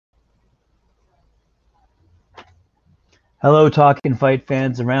Hello, talking fight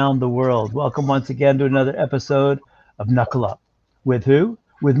fans around the world. Welcome once again to another episode of Knuckle Up. With who?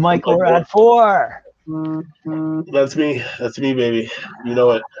 With Mike Oh, Orad 4. That's me. That's me, baby. You know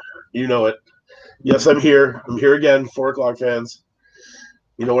it. You know it. Yes, I'm here. I'm here again, 4 o'clock fans.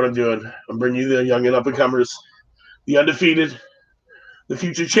 You know what I'm doing. I'm bringing you the young and up-and-comers, the undefeated, the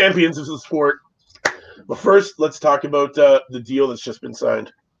future champions of the sport. But first, let's talk about the deal that's just been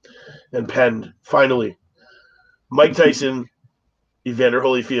signed and penned, finally. Mike Tyson, Evander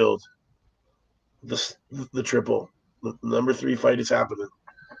Holyfield, the triple. The number 3 fight is happening.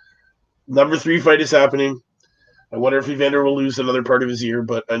 Number 3 fight is happening. I wonder if Evander will lose another part of his ear,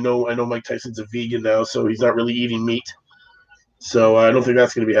 but I know Mike Tyson's a vegan now, so he's not really eating meat. So I don't think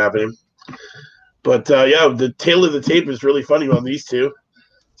that's going to be happening. But yeah, the tail of the tape is really funny on these two.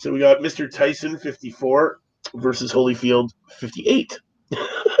 So we got Mr. Tyson 54 versus Holyfield 58.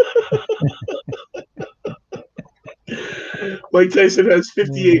 Mike Tyson has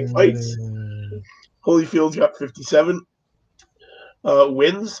 58 fights. Holyfield's got 57.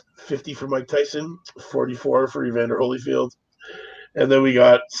 Wins 50 for Mike Tyson, 44 for Evander Holyfield. And then we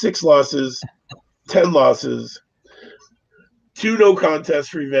got 6 losses, 10 losses, 2 no contests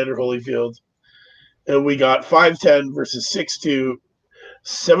for Evander Holyfield. And we got 5'10 versus 6'2,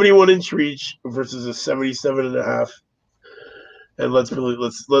 71-inch reach versus a 77.5. And let's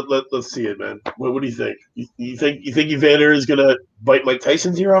see it, man. What do you think? You think Evander is gonna bite Mike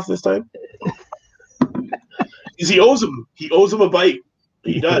Tyson's ear off this time? Because he owes him. He owes him a bite.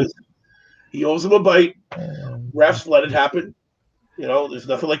 He does. He owes him a bite. Refs let it happen. You know, there's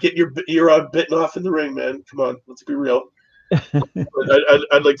nothing like getting your ear bitten off in the ring, man. Come on, let's be real.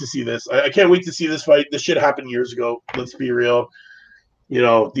 I'd like to see this. I can't wait to see this fight. This shit happened years ago. Let's be real. You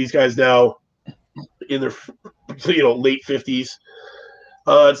know, these guys now in their late 50s.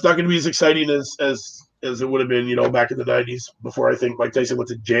 It's not going to be as exciting as it would have been, back in the 90s before I think Mike Tyson went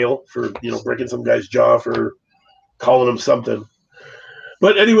to jail for breaking some guy's jaw for calling him something.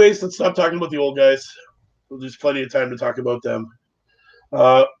 But anyways, let's stop talking about the old guys. There's plenty of time to talk about them.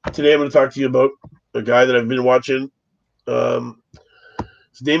 Today I'm going to talk to you about a guy that I've been watching.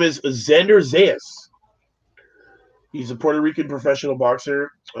 His name is Xander Zayas. He's a Puerto Rican professional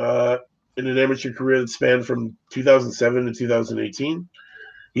boxer in an amateur career that spanned from 2007 to 2018.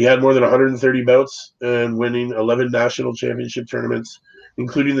 He had more than 130 bouts and winning 11 national championship tournaments,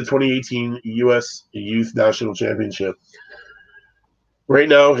 including the 2018 U.S. Youth National Championship. Right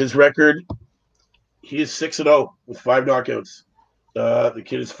now, his record, he is 6-0 with 5 knockouts. The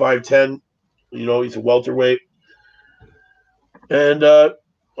kid is 5'10". He's a welterweight. And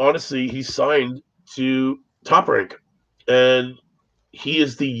honestly, he's signed to Top Rank. And he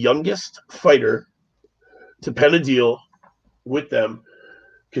is the youngest fighter to pen a deal with them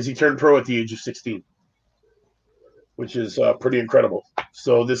because he turned pro at the age of 16, which is pretty incredible.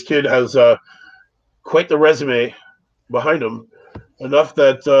 So this kid has quite the resume behind him, enough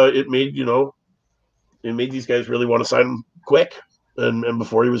that it made these guys really want to sign him quick and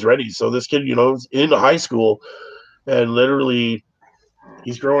before he was ready. So this kid, is in high school and literally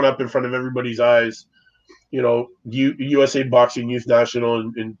he's growing up in front of everybody's eyes. USA Boxing Youth National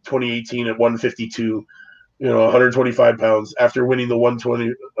in 2018 at 152, 125 pounds after winning the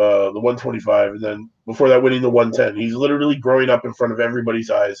 120, the 125, and then before that winning the 110. He's literally growing up in front of everybody's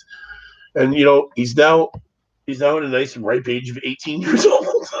eyes. And, he's now at a nice ripe age of 18 years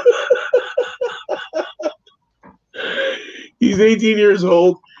old. He's 18 years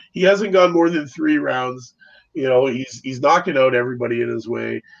old. He hasn't gone more than 3 rounds. He's knocking out everybody in his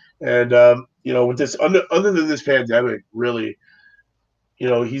way. And, with this, other than this pandemic, really,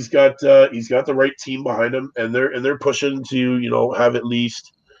 he's got the right team behind him, and they're pushing to, have at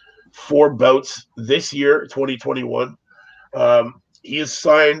least 4 bouts this year, 2021. He is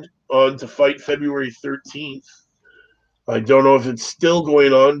signed on to fight February 13th. I don't know if it's still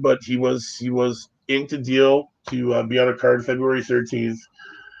going on, but he was inked a deal to be on a card February 13th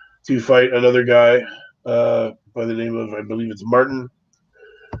to fight another guy by the name of, I believe it's Martin.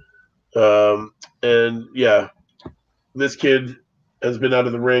 And yeah, this kid has been out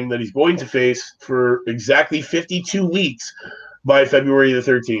of the ring that he's going to face for exactly 52 weeks by February the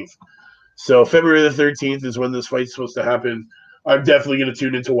 13th. So February the 13th is when this fight's supposed to happen. I'm definitely going to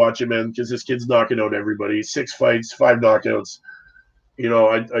tune in to watch it, man, because this kid's knocking out everybody. 6 fights, 5 knockouts.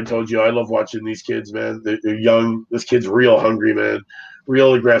 I told you, I love watching these kids, man. They're young. This kid's real hungry, man,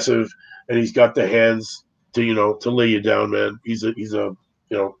 real aggressive, and he's got the hands to lay you down, man. He's a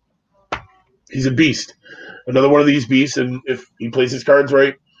beast. Another one of these beasts, and if he plays his cards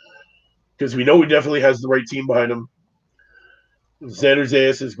right, because we know he definitely has the right team behind him, Xander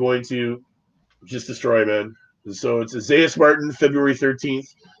Zayas is going to just destroy, man. So it's Zayas Martin, February 13th.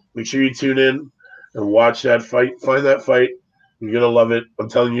 Make sure you tune in and watch that fight. Find that fight. You're going to love it. I'm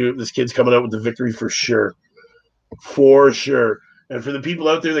telling you, this kid's coming out with the victory for sure. For sure. And for the people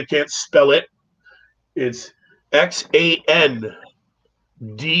out there that can't spell it, it's XANDERZAYAS.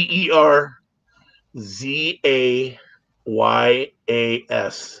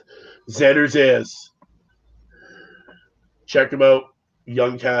 Xander Zayas. Check him out.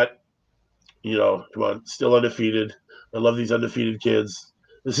 Young cat. You know, come on. Still undefeated. I love these undefeated kids.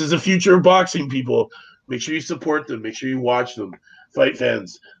 This is the future of boxing, people. Make sure you support them. Make sure you watch them. Fight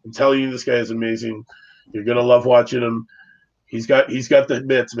fans. I'm telling you, this guy is amazing. You're gonna love watching him. He's got the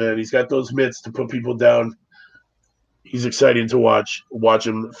mitts, man. He's got those mitts to put people down. He's exciting to watch. Watch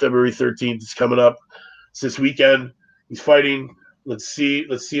him. February 13th is coming up. It's this weekend. He's fighting. Let's see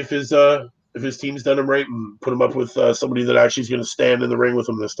if his team's done him right and put him up with somebody that actually is going to stand in the ring with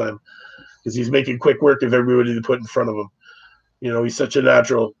him this time, because he's making quick work of everybody to put in front of him. You know, he's such a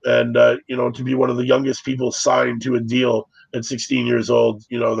natural, and you know, to be one of the youngest people signed to a deal at 16 years old,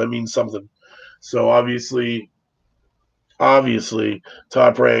 you know, that means something. So obviously,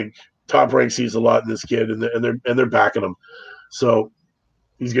 Top Rank sees a lot in this kid, and they're backing him. So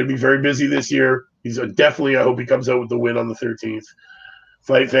he's going to be very busy this year. He's definitely. I hope he comes out with the win on the 13th.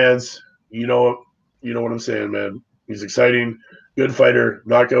 Fight fans, you know what I'm saying, man. He's exciting, good fighter,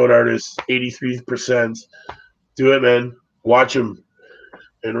 knockout artist, 83%. Do it, man. Watch him.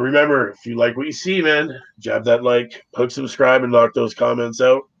 And remember, if you like what you see, man, jab that like, hook, subscribe, and knock those comments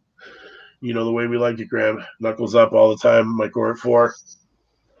out. You know the way we like it, Graham. Knuckles up all the time. Mike Gore at 4.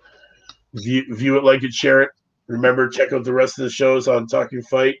 View it, like it, share it. Remember, check out the rest of the shows on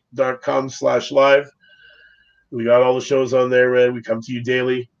talkingfight.com/live. We got all the shows on there, man. We come to you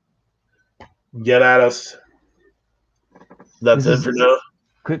daily. Get at us. That's it for now.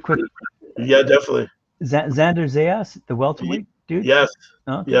 Quick. Yeah, definitely. Xander Zayas, the welterweight dude? Yes.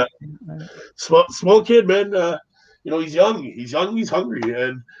 Oh, okay. Yeah. Small kid, man. You know, he's young. He's hungry.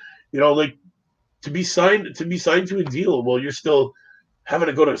 And, you know, like, to be signed to a deal while you're still having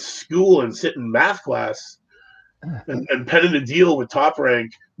to go to school and sit in math class and penning a deal with Top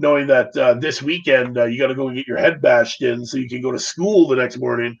Rank, knowing that this weekend you got to go and get your head bashed in so you can go to school the next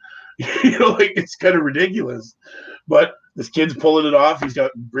morning. You know, like, it's kind of ridiculous. But this kid's pulling it off. He's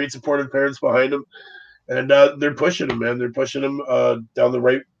got great supportive parents behind him, and they're pushing him, man. They're pushing him down the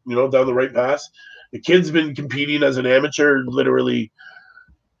right path. The kid's been competing as an amateur, literally.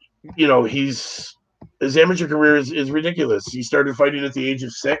 You know, his amateur career is ridiculous. He started fighting at the age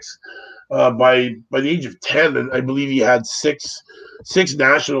of 6. By the age of 10, and I believe he had six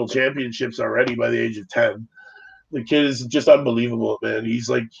national championships already by the age of 10. The kid is just unbelievable, man. He's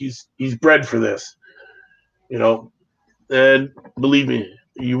bred for this, you know. And believe me,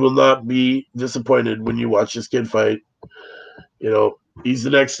 you will not be disappointed when you watch this kid fight. You know, he's the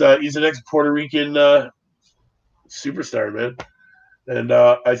next Puerto Rican superstar, man. And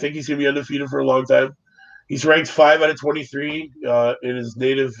I think he's gonna be undefeated for a long time. He's ranked 5 out of 23 in his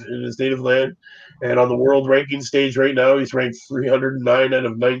native land, and on the world ranking stage right now, he's ranked 309 out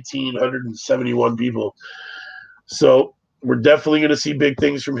of 1,971 people. So we're definitely going to see big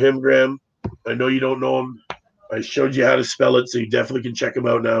things from him, Graham. I know you don't know him. I showed you how to spell it, so you definitely can check him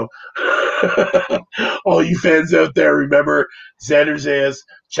out now. All you fans out there, remember Xander Zayas.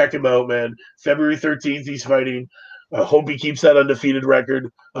 Check him out, man. February 13th, he's fighting. I hope he keeps that undefeated record.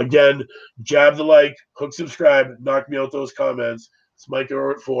 Again, jab the like, hook, subscribe, knock me out those comments. It's Mike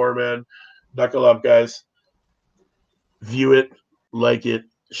Gore at 4, man. Knuckle up, guys. View it, like it,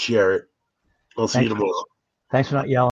 share it. I'll see you tomorrow. Thanks for not yelling.